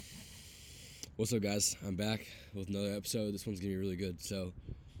What's up, guys? I'm back with another episode. This one's gonna be really good. So,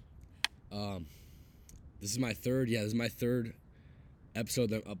 this is my third. Yeah, this is my third episode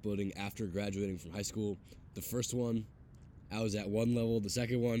that I'm uploading after graduating from high school. The first one, I was at one level. The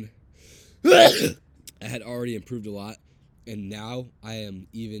second one, I had already improved a lot, and now I am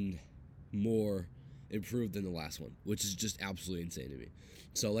even more improved than the last one, which is just absolutely insane to me.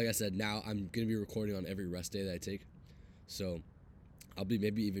 So, like I said, now I'm gonna be recording on every rest day that I take. So, I'll be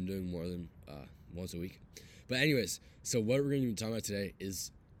maybe even doing more than once a week. But anyways, so what we're going to be talking about today is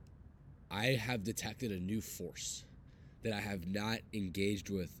I have detected a new force that I have not engaged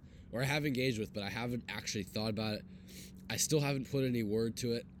with, or I have engaged with, but I haven't actually thought about it. I still haven't put any word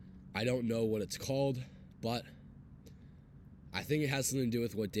to it. I don't know what it's called, but I think it has something to do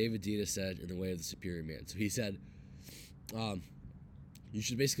with what David Dita said in The Way of the Superior Man. So he said, you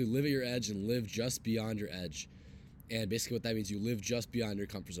should basically live at your edge and live just beyond your edge. And basically what that means, you live just beyond your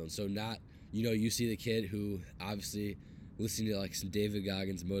comfort zone. So not, you see the kid who obviously listening to like some David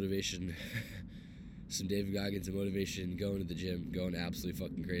Goggins motivation, going to the gym, going absolutely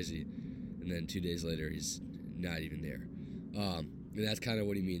fucking crazy. And then 2 days later, he's not even there. And that's kind of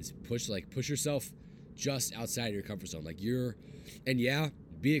what he means. Push yourself just outside your comfort zone.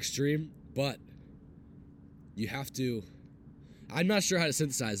 Be extreme, but you have to. I'm not sure how to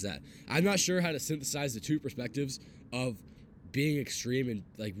synthesize that. I'm not sure how to synthesize the two perspectives of being extreme and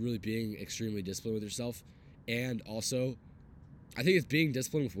like really being extremely disciplined with yourself, and also I think it's being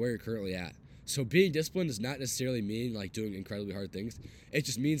disciplined with where you're currently at. So being disciplined does not necessarily mean like doing incredibly hard things. It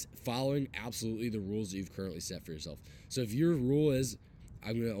just means following absolutely the rules that you've currently set for yourself. So if your rule is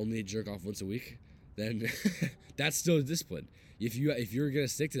I'm gonna only jerk off once a week, then that's still discipline. If you're gonna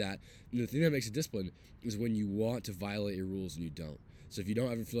stick to that, the thing that makes it discipline is when you want to violate your rules and you don't. So if you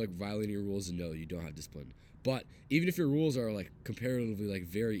don't ever feel like violating your rules, then no, you don't have discipline. But even if your rules are like comparatively like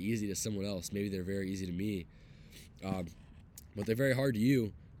very easy to someone else, maybe they're very easy to me, but they're very hard to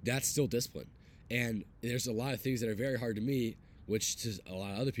you, that's still discipline. And there's a lot of things that are very hard to me, which to a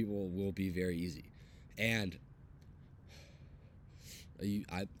lot of other people will be very easy. And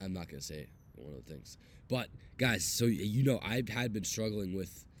I'm not gonna say one of the things, but guys, so I had been struggling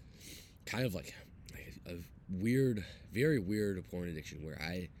with kind of like a weird, very weird porn addiction where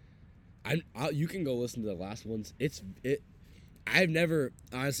you can go listen to the last ones. I've never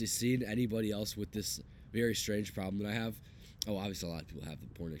honestly seen anybody else with this very strange problem that I have. Oh, obviously a lot of people have the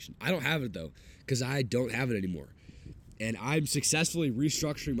porn addiction. I don't have it though, because I don't have it anymore. And I'm successfully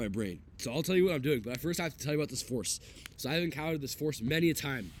restructuring my brain. So I'll tell you what I'm doing, but I first have to tell you about this force. So I've encountered this force many a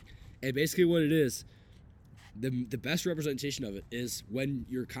time. And basically what it is, the best representation of it is when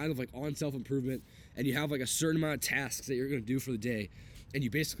you're kind of like on self-improvement and you have like a certain amount of tasks that you're going to do for the day, and you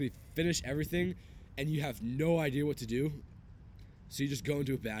basically finish everything and you have no idea what to do, so you just go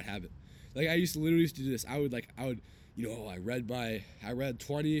into a bad habit. Like I literally used to do this. I would I read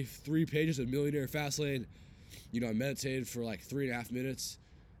 23 pages of Millionaire Fastlane. I meditated for like 3.5 minutes,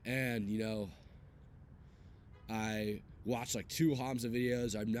 and I watched like 2 Hamza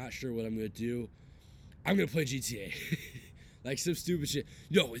videos. I'm not sure what I'm gonna do. I'm gonna play GTA. Like some stupid shit.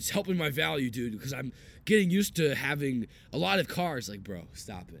 It's helping my value, dude, because I'm getting used to having a lot of cars. Like, bro,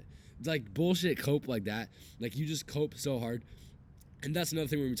 stop it. Like bullshit cope like that. Like you just cope so hard. And that's another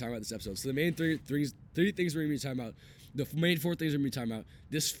thing we're gonna be talking about this episode. So the main three things we're gonna be talking about. The main 4 things we're gonna be talking about.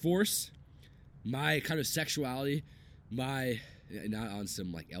 This force, my kind of sexuality, my not on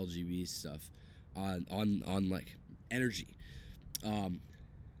some like LGBT stuff, on like energy.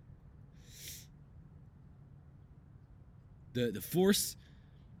 The force,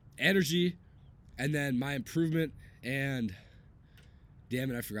 energy, and then my improvement, and damn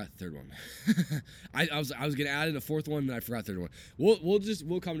it, I forgot the third one. I was gonna add in a 4th one, and I forgot the 3rd one.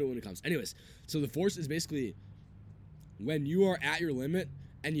 We'll come to it when it comes. Anyways, so the force is basically when you are at your limit,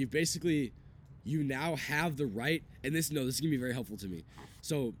 and you now have the right, and this is gonna be very helpful to me.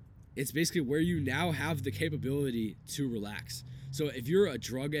 So it's basically where you now have the capability to relax. So if you're a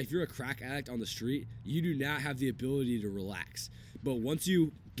crack addict on the street, you do not have the ability to relax. But once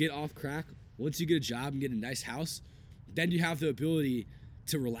you get off crack, once you get a job and get a nice house, then you have the ability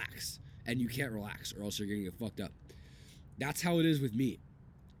to relax. And you can't relax or else you're gonna get fucked up. That's how it is with me.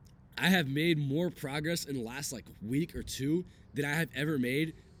 I have made more progress in the last like week or 2 than I have ever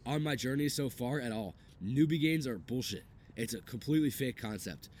made on my journey so far at all. Newbie gains are bullshit. It's a completely fake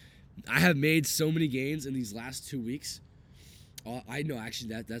concept. I have made so many gains in these last 2 weeks. I know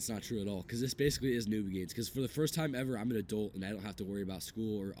actually that's not true at all, because this basically is newbie gains. Because for the first time ever, I'm an adult and I don't have to worry about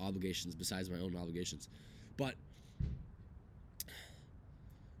school or obligations besides my own obligations. But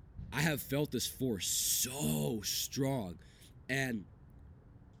I have felt this force so strong, and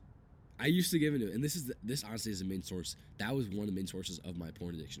I used to give into it, and this honestly is the main source. That was one of the main sources of my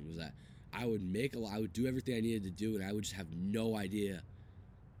porn addiction, was that I would do everything I needed to do, and I would just have no idea.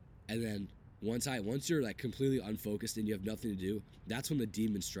 And then once you're like completely unfocused and you have nothing to do, that's when the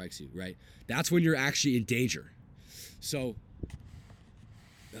demon strikes you, right? That's when you're actually in danger. So,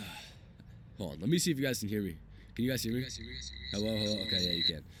 hold on. Let me see if you guys can hear me. Can you guys hear me? Hello. Okay, yeah, you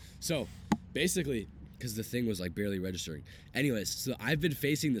can. So, basically, because the thing was like barely registering. Anyways, so I've been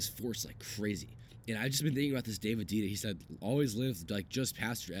facing this force like crazy, and I've just been thinking about this David Dita. He said, "Always live like just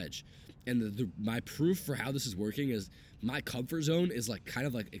past your edge." And my proof for how this is working is my comfort zone is like kind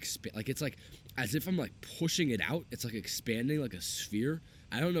of like like it's like as if I'm like pushing it out. It's like expanding like a sphere.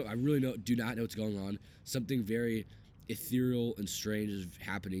 I don't know. I really do not know what's going on. Something very ethereal and strange is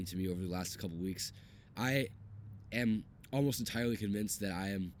happening to me over the last couple weeks. I am almost entirely convinced that I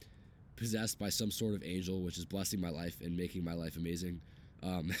am possessed by some sort of angel, which is blessing my life and making my life amazing.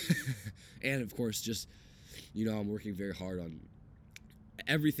 And of course, just, I'm working very hard on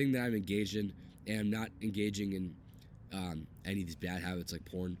everything that I'm engaged in, and I'm not engaging in any of these bad habits like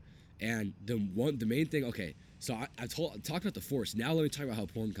porn. And the main thing, okay, so I talked about the force. Now let me talk about how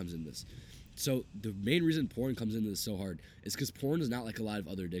porn comes in this. So the main reason porn comes into this so hard is because porn is not like a lot of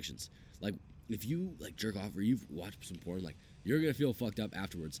other addictions. Like if you like jerk off or you've watched some porn, like you're gonna feel fucked up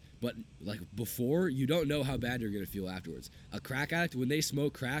afterwards. But like before, you don't know how bad you're gonna feel afterwards. A crack addict, when they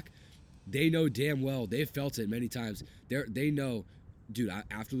smoke crack, they know damn well, they've felt it many times. They know, dude,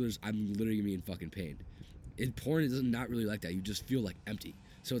 afterwards I'm literally gonna be in fucking pain. In porn, it doesn't not really like that. You just feel like empty.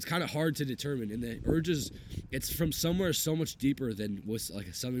 So it's kind of hard to determine. And the urges, it's from somewhere so much deeper than was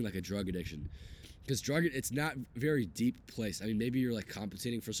like something like a drug addiction. Because it's not a very deep place. I mean, maybe you're like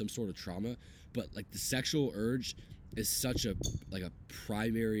compensating for some sort of trauma, but like the sexual urge is such a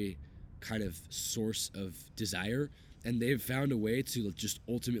primary kind of source of desire, and they've found a way to just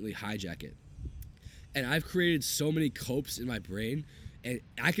ultimately hijack it. And I've created so many copes in my brain, and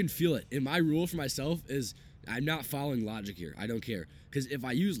I can feel it. And my rule for myself is I'm not following logic here. I don't care. Because if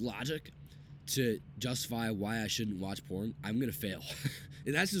I use logic to justify why I shouldn't watch porn, I'm going to fail.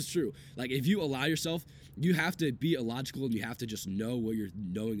 And that's just true. Like, if you allow yourself, you have to be illogical, and you have to just know what you're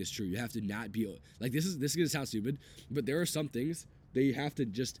knowing is true. You have to not be, like, this is going to sound stupid, but there are some things that you have to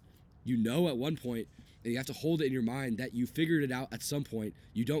just, at one point, and you have to hold it in your mind that you figured it out at some point.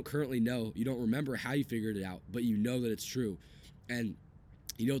 You don't currently know. You don't remember how you figured it out, but you know that it's true. And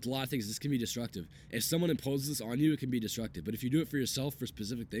with a lot of things, this can be destructive. If someone imposes this on you, it can be destructive. But if you do it for yourself for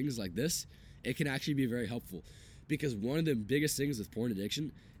specific things like this, it can actually be very helpful. Because one of the biggest things with porn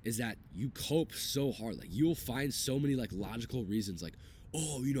addiction is that you cope so hard. Like, you'll find so many like logical reasons, like,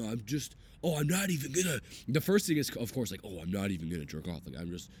 I'm not even gonna. The first thing is, of course, like, I'm not even gonna jerk off. Like,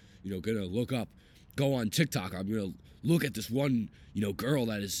 I'm just, gonna go on TikTok. I'm gonna look at this one, girl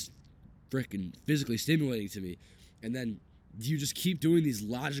that is freaking physically stimulating to me, and then you just keep doing these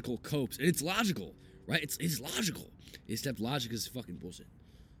logical copes, and it's logical, right? It's logical, except logic is fucking bullshit.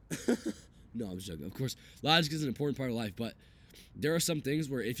 No, I'm just joking. Of course, logic is an important part of life, but there are some things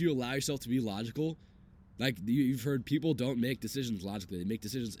where if you allow yourself to be logical, like you've heard, people don't make decisions logically. They make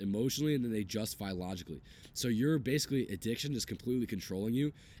decisions emotionally, and then they justify logically. So your basically addiction is completely controlling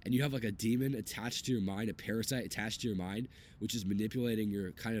you, and you have like a demon attached to your mind, a parasite attached to your mind, which is manipulating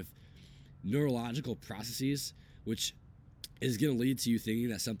your kind of neurological processes, which is going to lead to you thinking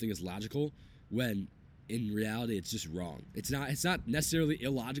that something is logical when in reality it's just wrong. It's not necessarily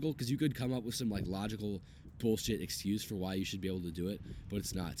illogical, because you could come up with some like logical bullshit excuse for why you should be able to do it, but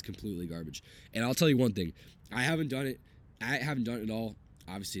it's not. It's completely garbage. And I'll tell you one thing, I haven't done it at all.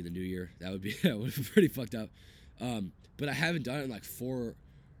 Obviously in the new year, that would be pretty fucked up. But I haven't done it in like 4 or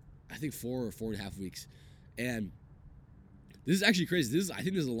 4.5 weeks. And this is actually crazy. I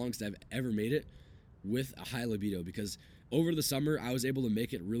think this is the longest I've ever made it with a high libido, because over the summer I was able to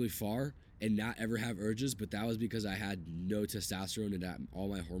make it really far and not ever have urges, but that was because I had no testosterone, and that all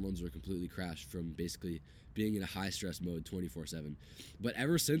my hormones were completely crashed from basically being in a high stress mode 24/7. But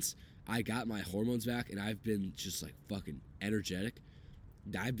ever since I got my hormones back and I've been just like fucking energetic,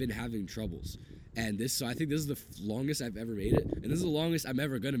 I've been having troubles. So I think this is the longest I've ever made it, and this is the longest I'm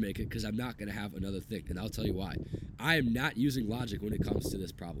ever gonna make it, because I'm not gonna have another thing, and I'll tell you why. I am not using logic when it comes to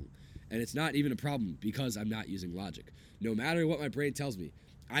this problem, and it's not even a problem because I'm not using logic. No matter what my brain tells me,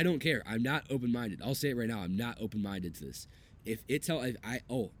 I don't care. I'm not open-minded. I'll say it right now. I'm not open-minded to this. If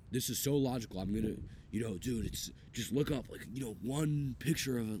this is so logical, I'm gonna, dude, it's just look up like, one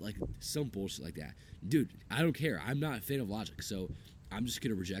picture of it, like some bullshit like that. Dude, I don't care. I'm not a fan of logic, so I'm just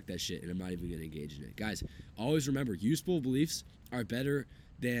gonna reject that shit, and I'm not even gonna engage in it. Guys, always remember, useful beliefs are better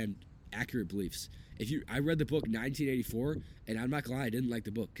than accurate beliefs. I read the book 1984, and I'm not gonna lie, I didn't like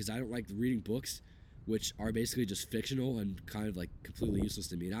the book because I don't like reading books which are basically just fictional and kind of like completely useless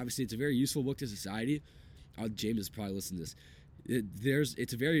to me. And obviously, it's a very useful book to society. James has probably listened to this.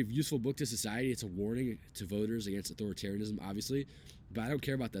 It's a very useful book to society. It's a warning to voters against authoritarianism, obviously, but I don't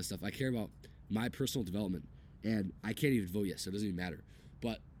care about that stuff. I care about my personal development, and I can't even vote yet, so it doesn't even matter.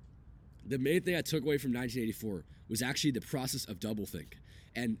 But the main thing I took away from 1984 was actually the process of doublethink.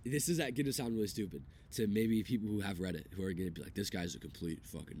 And this is going to sound really stupid to maybe people who have read it, who are going to be like, this guy's a complete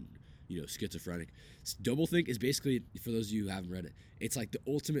fucking, schizophrenic. Doublethink is basically, for those of you who haven't read it, it's like the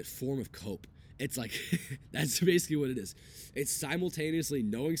ultimate form of cope. It's like, that's basically what it is. It's simultaneously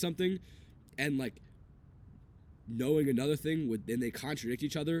knowing something and like knowing another thing, then they contradict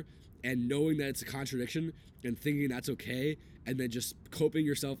each other, and knowing that it's a contradiction and thinking that's okay, and then just coping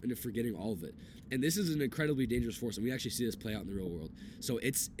yourself into forgetting all of it. And this is an incredibly dangerous force, and we actually see this play out in the real world. So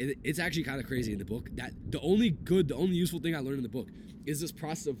it's actually kind of crazy in the book. That the only useful thing I learned in the book is this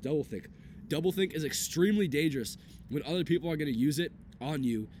process of doublethink. Doublethink is extremely dangerous when other people are going to use it on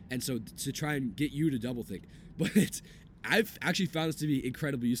you, and so to try and get you to doublethink. But I've actually found this to be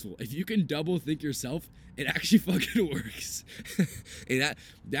incredibly useful. If you can doublethink yourself, it actually fucking works. And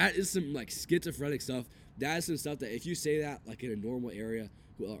that is some like schizophrenic stuff. That is some stuff that if you say that like in a normal area,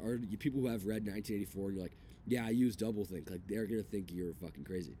 or people who have read 1984, and you're like, yeah, I use doublethink, like they're gonna think you're fucking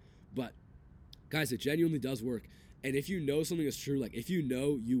crazy. But guys, it genuinely does work. And if you know something is true, like if you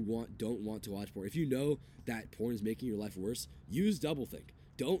know you don't want to watch porn, if you know that porn is making your life worse, use doublethink.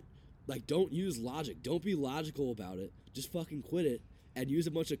 Don't use logic. Don't be logical about it. Just fucking quit it and use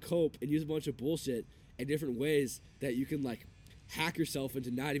a bunch of cope and use a bunch of bullshit and different ways that you can like hack yourself into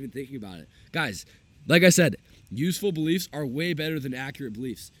not even thinking about it. Guys, like I said, useful beliefs are way better than accurate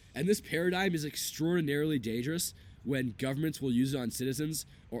beliefs. And this paradigm is extraordinarily dangerous when governments will use it on citizens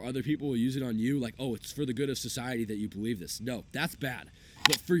or other people will use it on you, like, oh, it's for the good of society that you believe this. No, that's bad.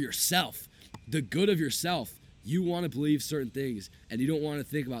 But for yourself, the good of yourself, you want to believe certain things and you don't want to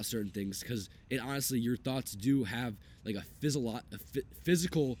think about certain things because honestly, your thoughts do have like a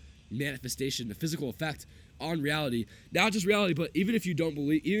physical manifestation, a physical effect on reality. Not just reality, but even if you don't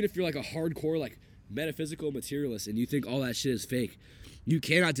believe, even if you're like a hardcore like metaphysical materialist and you think all that shit is fake, you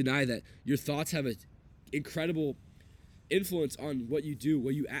cannot deny that your thoughts have an incredible influence on what you do,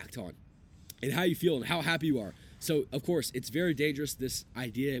 what you act on, and how you feel and how happy you are. So, of course, it's very dangerous, this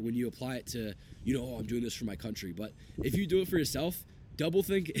idea, when you apply it to, oh, I'm doing this for my country. But if you do it for yourself,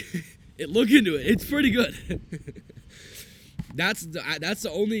 doublethink, look into it. It's pretty good. That's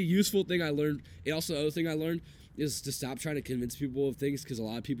the only useful thing I learned. And also, the other thing I learned is to stop trying to convince people of things because a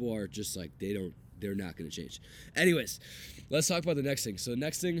lot of people are just like, they're not going to change. Anyways, let's talk about the next thing. So the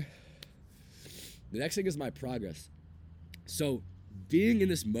next thing is my progress. So being in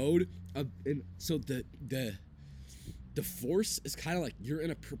this mode of, so the force is kind of like you're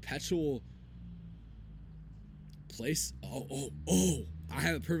in a perpetual place. Oh, I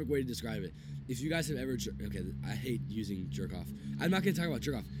have a perfect way to describe it. If you guys have ever, I hate using jerk off. I'm not going to talk about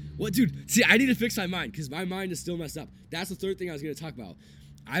jerk off. What, dude? See, I need to fix my mind because my mind is still messed up. That's the third thing I was going to talk about.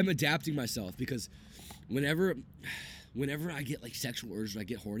 I'm adapting myself because whenever I get like sexual urge or I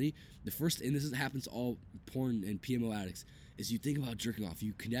get horny, the first, and this happens to all porn and PMO addicts, is you think about jerking off.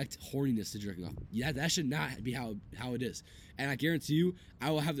 You connect horniness to jerking off. Yeah, that should not be how it is. And I guarantee you, I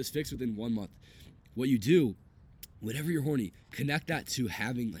will have this fixed within 1 month. What you do, whenever you're horny, connect that to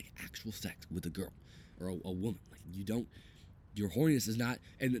having like actual sex with a girl or a woman. Like your horniness is not.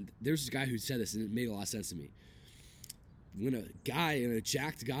 And there's this guy who said this, and it made a lot of sense to me. When a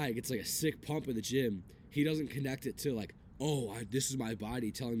jacked guy gets like a sick pump in the gym, he doesn't connect it to like, oh, this is my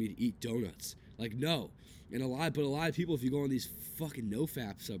body telling me to eat donuts. Like, no. And a lot of people, if you go on these fucking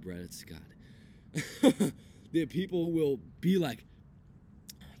nofap subreddits, God, the people will be like,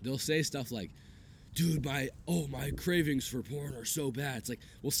 they'll say stuff like, dude, my cravings for porn are so bad. It's like,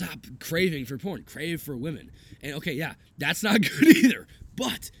 well, stop craving for porn. Crave for women. And okay, yeah, that's not good either.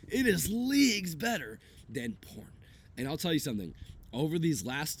 But it is leagues better than porn. And I'll tell you something. Over these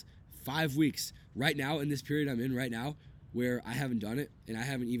last 5 weeks, right now, in this period I'm in right now, where I haven't done it and I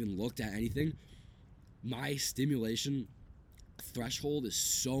haven't even looked at anything, my stimulation threshold is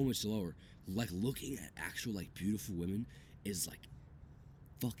so much lower. Like looking at actual like beautiful women is like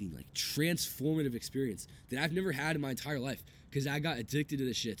fucking like transformative experience that I've never had in my entire life because I got addicted to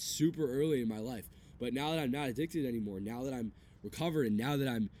this shit super early in my life. But now that I'm not addicted anymore, now that I'm recovered and now that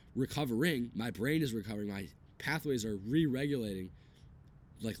I'm recovering, my brain is recovering, my pathways are re-regulating.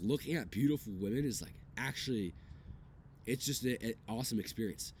 Like looking at beautiful women is like actually, it's just an awesome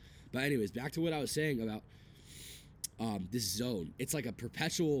experience. But anyways, back to what I was saying about this zone. It's like a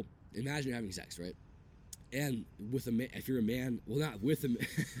perpetual imagine you're having sex, right? And with a man, if you're a man, well, not with a man,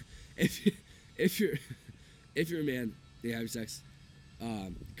 if if you're if you're a man, you're having sex,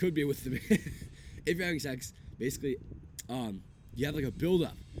 could be with the man. If you're having sex, basically, you have like a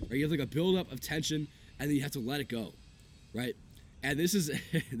buildup, right? You have like a buildup of tension, and then you have to let it go, right? And this is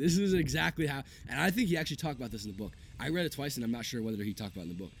this is exactly how. And I think he actually talked about this in the book. I read it twice, and I'm not sure whether he talked about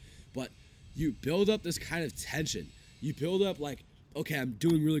it in the book. But you build up this kind of tension. You build up like, okay, I'm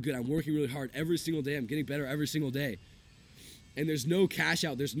doing really good. I'm working really hard every single day. I'm getting better every single day. And there's no cash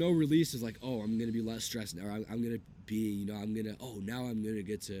out. There's no release. It's like, oh, I'm going to be less stressed. Or I'm going to be, now I'm going to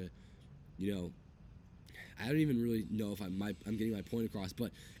get to, I don't even really know if I'm getting my point across.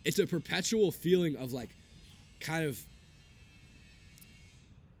 But it's a perpetual feeling of like kind of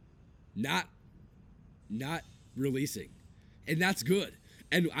not releasing. And that's good.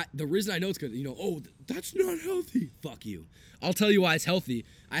 And the reason I know it's good, that's not healthy. Fuck you. I'll tell you why it's healthy.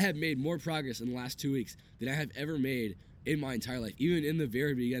 I have made more progress in the last 2 weeks than I have ever made in my entire life, even in the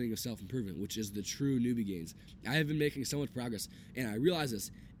very beginning of self-improvement, which is the true newbie gains. I have been making so much progress, and I realized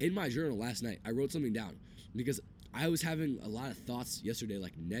this in my journal last night. I wrote something down because I was having a lot of thoughts yesterday,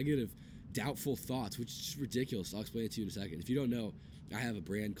 like negative, doubtful thoughts, which is just ridiculous. I'll explain it to you in a second. If you don't know, I have a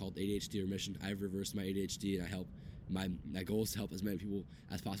brand called ADHD Remission. I've reversed my ADHD, and I help. My goal is to help as many people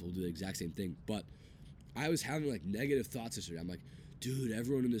as possible do the exact same thing. But I was having like negative thoughts yesterday. I'm like, dude,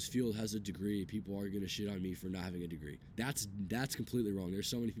 everyone in this field has a degree. People are going to shit on me for not having a degree. That's completely wrong. There's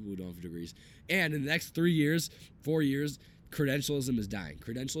so many people who don't have degrees. And in the next 3 years, 4 years, credentialism is dying.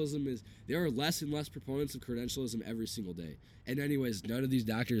 There are less and less proponents of credentialism every single day. And anyways, none of these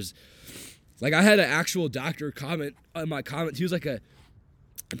doctors, like I had an actual doctor comment on my comment.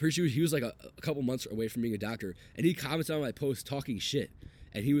 I'm pretty sure he was like a couple months away from being a doctor. And he commented on my post talking shit.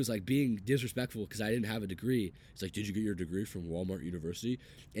 And he was like being disrespectful because I didn't have a degree. He's like, did you get your degree from Walmart University?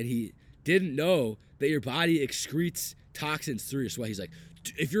 And he didn't know that your body excretes toxins through your sweat. He's like,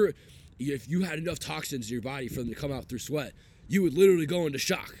 if you had enough toxins in your body for them to come out through sweat, you would literally go into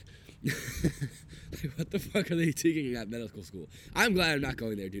shock. Like, what the fuck are they teaching at medical school? I'm glad I'm not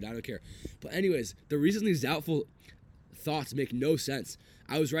going there, dude. I don't care. But anyways, the reason these doubtful thoughts make no sense.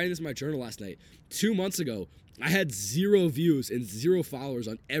 I was writing this in my journal last night. 2 months ago, I had 0 views and 0 followers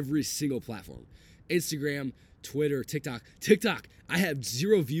on every single platform. Instagram, Twitter, TikTok. I had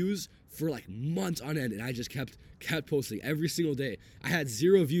 0 views for like months on end, and I just kept posting every single day. I had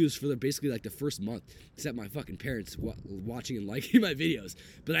 0 views for basically like the first month, except my fucking parents watching and liking my videos.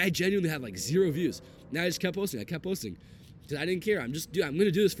 But I genuinely had like 0 views. Now I just kept posting. Because I didn't care. I'm going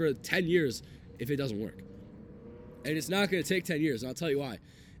to do this for 10 years if it doesn't work. And it's not going to take 10 years, and I'll tell you why.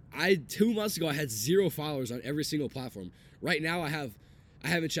 2 months ago, I had 0 followers on every single platform. Right now, I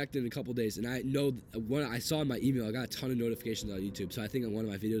haven't checked in a couple days, and I know when I saw in my email, I got a ton of notifications on YouTube, so I think one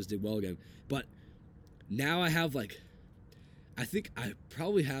of my videos did well again. But now I have I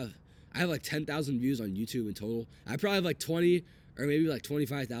have like 10,000 views on YouTube in total. I probably have like 20 or maybe like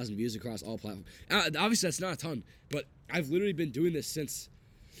 25,000 views across all platforms. Obviously, that's not a ton, but I've literally been doing this since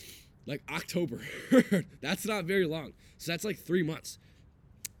like October. That's not very long. So that's like 3 months.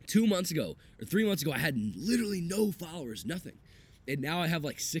 3 months ago, I had literally no followers, nothing. And now I have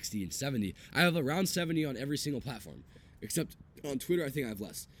like 60 and 70. I have around 70 on every single platform. Except on Twitter, I think I have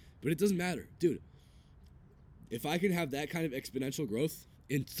less. But it doesn't matter. Dude, if I can have that kind of exponential growth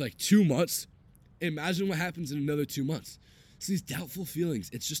in like 2 months, imagine what happens in another 2 months. So these doubtful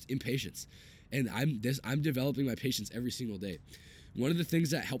feelings, it's just impatience. And I'm developing my patience every single day. One of the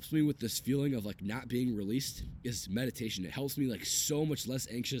things that helps me with this feeling of like not being released is meditation. It helps me like so much less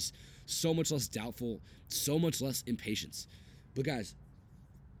anxious, so much less doubtful, so much less impatience. But guys,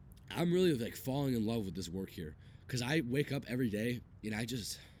 I'm really like falling in love with this work here because I wake up every day and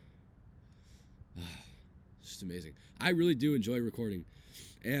it's just amazing. I really do enjoy recording.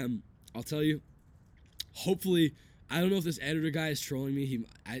 And I'll tell you, hopefully, I don't know if this editor guy is trolling me.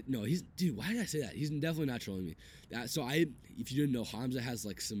 Dude, why did I say that? He's definitely not trolling me. If you didn't know, Hamza has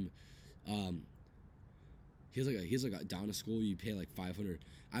like some, he's like a down to school. You pay like $500.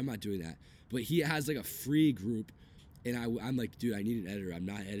 I'm not doing that, but he has like a free group, and I'm like, dude, I need an editor. I'm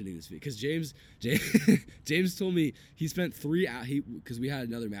not editing this video because James told me he spent 3 hours. Because we had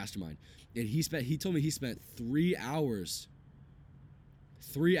another mastermind, and he told me he spent 3 hours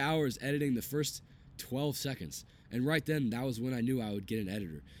editing the first 12 seconds. And right then, that was when I knew I would get an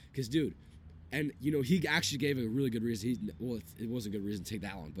editor. Because, dude, and, he actually gave a really good reason. It wasn't a good reason to take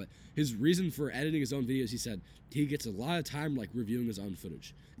that long. But his reason for editing his own videos, he said he gets a lot of time, like, reviewing his own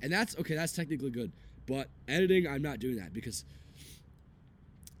footage. And that's technically good. But editing, I'm not doing that. Because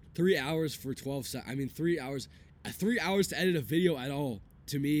 3 hours for 12 seconds. 3 hours to edit a video at all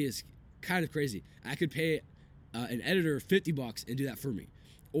to me is kind of crazy. I could pay an editor $50 and do that for me,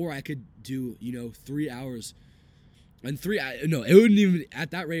 or I could do 3 hours. And it wouldn't even,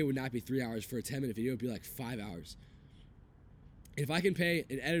 at that rate, it would not be 3 hours for a 10-minute video. It would be like 5 hours. If I can pay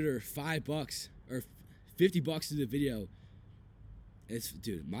an editor $5 or $50 to do the video,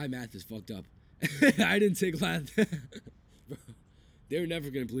 dude, my math is fucked up. I didn't take math. Bro, they're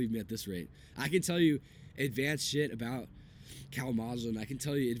never going to believe me at this rate. I can tell you advanced shit about Kalamazoo, I can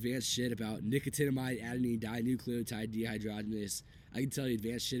tell you advanced shit about nicotinamide adenine dinucleotide dehydrogenase. I can tell you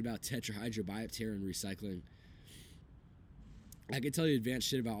advanced shit about tetrahydrobiopterin recycling. I can tell you advanced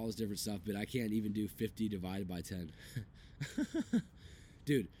shit about all this different stuff, but I can't even do 50 divided by 10.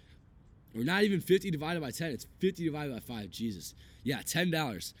 Dude, or not even 50 divided by 10. It's 50 divided by 5. Jesus. Yeah,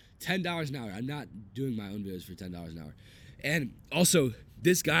 $10. $10 an hour. I'm not doing my own videos for $10 an hour. And also,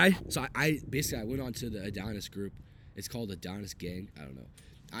 this guy, so I went on to the Adonis group. It's called Adonis Gang. I don't know.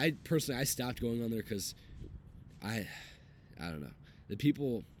 I stopped going on there because I don't know. The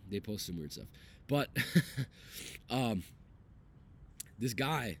people, they post some weird stuff. But, this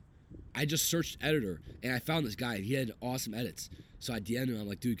guy, I just searched editor, and I found this guy, and he had awesome edits. So I DM'd him. I'm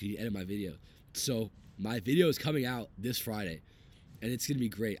like, dude, can you edit my video? So my video is coming out this Friday, and it's going to be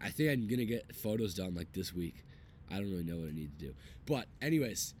great. I think I'm going to get photos done, like, this week. I don't really know what I need to do. But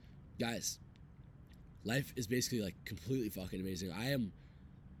anyways, guys, life is basically, like, completely fucking amazing. I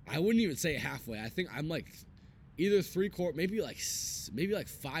wouldn't even say halfway. I think I'm, like, either 3/4, maybe like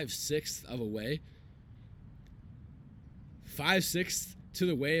 5/6 of a way. 5/6 to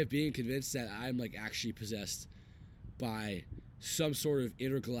the way of being convinced that I'm like actually possessed by some sort of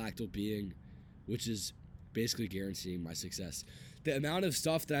intergalactic being, which is basically guaranteeing my success. The amount of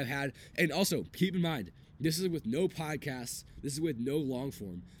stuff that I've had, and also keep in mind, this is with no podcasts, this is with no long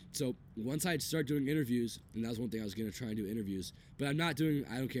form. So once I start doing interviews, and that was one thing I was going to try and do interviews, but I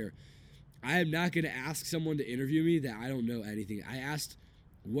don't care. I am not going to ask someone to interview me that I don't know anything. I asked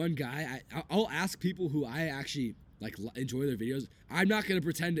one guy, I'll ask people who I actually like enjoy their videos. I'm not going to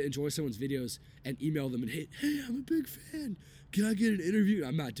pretend to enjoy someone's videos and email them and, hey, I'm a big fan. Can I get an interview?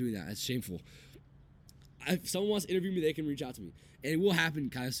 I'm not doing that. That's shameful. If someone wants to interview me, they can reach out to me. And it will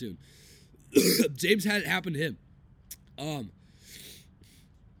happen kind of soon. James had it happen to him. And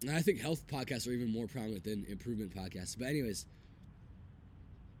I think health podcasts are even more prominent than improvement podcasts. But anyways,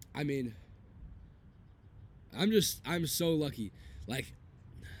 I mean, I'm so lucky. Like,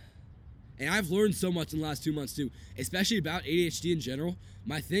 and I've learned so much in the last 2 months too, especially about ADHD in general.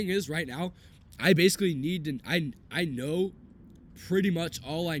 My thing is right now, I basically need to, I know pretty much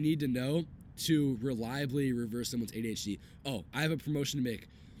all I need to know to reliably reverse someone's ADHD. Oh, I have a promotion to make.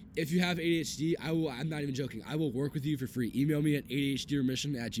 If you have ADHD, I'm not even joking, I will work with you for free. Email me at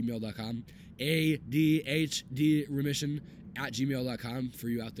adhdremission@gmail.com. adhdremission@gmail.com for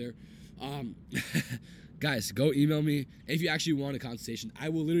you out there. Guys, go email me if you actually want a consultation. I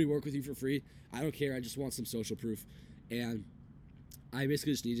will literally work with you for free. I don't care. I just want some social proof. And I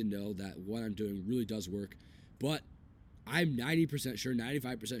basically just need to know that what I'm doing really does work. But I'm 90% sure,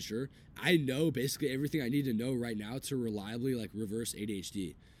 95% sure, I know basically everything I need to know right now to reliably like reverse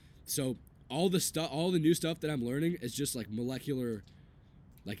ADHD. So all the new stuff that I'm learning is just like molecular,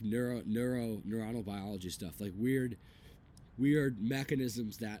 like neuronal biology stuff, like weird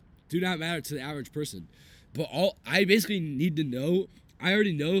mechanisms that do not matter to the average person. But all I basically need to know, I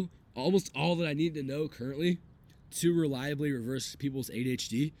already know almost all that I need to know currently to reliably reverse people's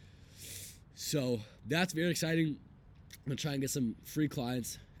ADHD. So that's very exciting. I'm going to try and get some free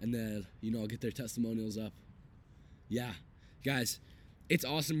clients, and then, I'll get their testimonials up. Yeah, guys, it's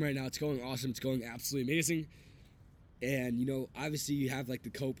awesome right now. It's going awesome. It's going absolutely amazing. And, obviously you have like the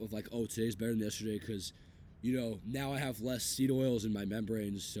cope of like, oh, today's better than yesterday because, now I have less seed oils in my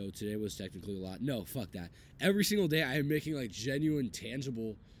membranes, so today was technically a lot. No, fuck that. Every single day I am making like genuine,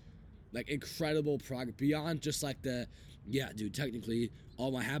 tangible, like incredible progress beyond just like technically all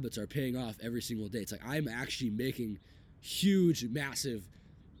my habits are paying off every single day. It's like I'm actually making huge, massive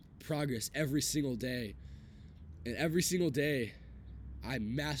progress every single day. And every single day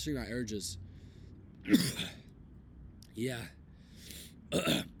I'm mastering my urges. Yeah.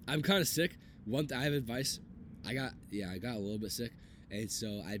 I'm kind of sick. I have advice. I got a little bit sick, and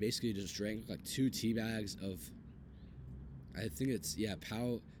so I basically just drank like 2 tea bags of, I think it's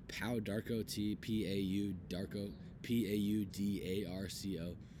Pau Darko tea, P-A-U Darko,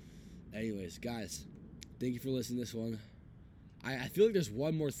 P-A-U-D-A-R-C-O. Anyways, guys, thank you for listening to this one. I feel like there's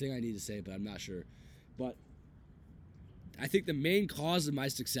one more thing I need to say, but I'm not sure. But I think the main cause of my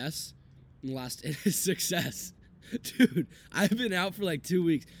success in the last is success. Dude, I've been out for like 2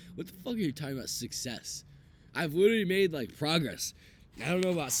 weeks. What the fuck are you talking about success? I've literally made like progress. I don't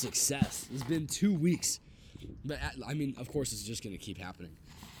know about success. It's been 2 weeks. But, I mean, of course, it's just going to keep happening.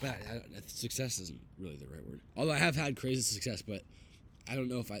 But success isn't really the right word. Although I have had crazy success, but I don't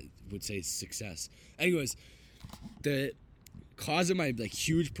know if I would say success. Anyways, the cause of my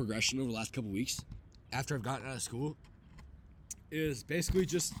huge progression over the last couple weeks after I've gotten out of school is basically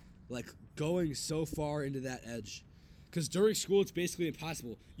just going so far into that edge. Because during school, it's basically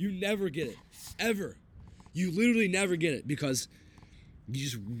impossible. You never get it. Ever. You literally never get it because you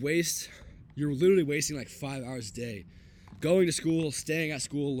just you're literally wasting 5 hours a day. Going to school, staying at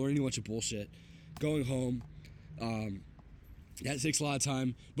school, learning a bunch of bullshit, going home. That takes a lot of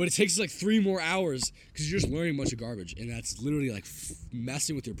time. But it takes 3 more hours because you're just learning a bunch of garbage. And that's literally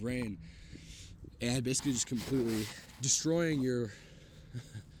messing with your brain and basically just completely destroying your...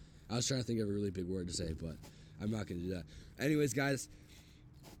 I was trying to think of a really big word to say, but I'm not going to do that. Anyways, guys,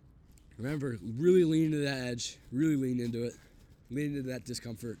 remember, really lean into that edge. Really lean into it. Lean into that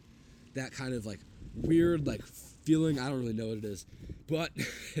discomfort. That kind of weird feeling. I don't really know what it is. But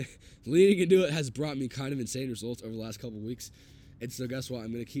leaning into it has brought me kind of insane results over the last couple of weeks. And so guess what?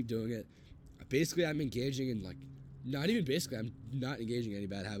 I'm going to keep doing it. Basically, I'm engaging in not even basically, I'm not engaging in any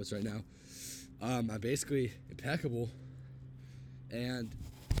bad habits right now. I'm basically impeccable. And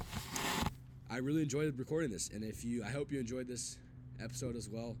I really enjoyed recording this. And I hope you enjoyed this episode as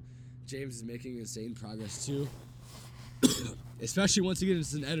well. James is making insane progress too. Especially once he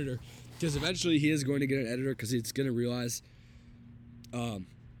gets an editor. Because eventually he is going to get an editor because he's going to realize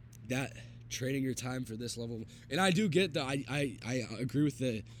that training your time for this level. And I do get that. I agree with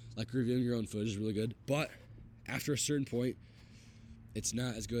the reviewing your own footage is really good. But after a certain point, it's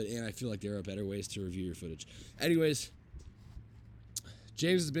not as good. And I feel like there are better ways to review your footage. Anyways,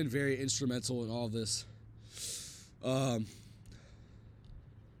 James has been very instrumental in all of this.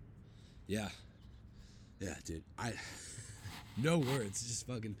 Yeah, dude. No words. Just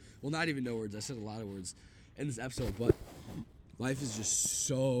fucking... Well, not even no words. I said a lot of words in this episode, but life is just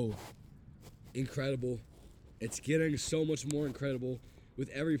so incredible. It's getting so much more incredible with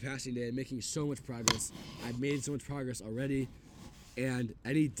every passing day. I'm making so much progress. I've made so much progress already, and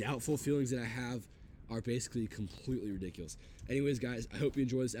any doubtful feelings that I have are basically completely ridiculous. Anyways, guys, I hope you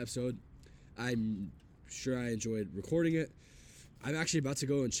enjoyed this episode. I'm sure I enjoyed recording it. I'm actually about to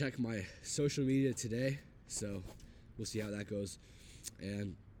go and check my social media today, so we'll see how that goes.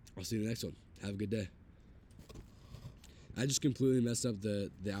 And I'll see you in the next one. Have a good day. I just completely messed up the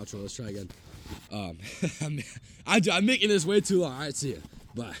outro. Let's try again. I'm making this way too long. All right, see ya.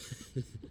 Bye.